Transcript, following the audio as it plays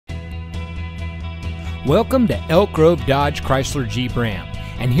Welcome to Elk Grove Dodge Chrysler Jeep Ram,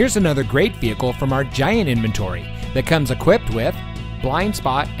 and here's another great vehicle from our giant inventory that comes equipped with blind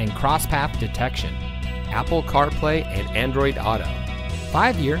spot and cross path detection, Apple CarPlay and Android Auto,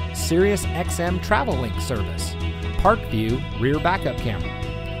 5-year Sirius XM Travel Link service, Park View rear backup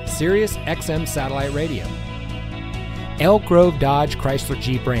camera, Sirius XM satellite radio. Elk Grove Dodge Chrysler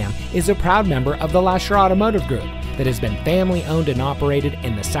Jeep Ram is a proud member of the Lasher Automotive Group that has been family owned and operated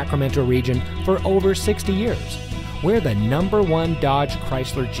in the Sacramento region for over 60 years. We're the #1 Dodge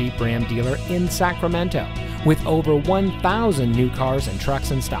Chrysler Jeep Ram dealer in Sacramento with over 1,000 new cars and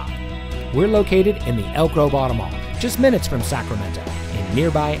trucks in stock. We're located in the Elk Grove Auto Mall, just minutes from Sacramento in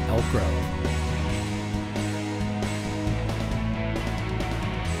nearby Elk Grove.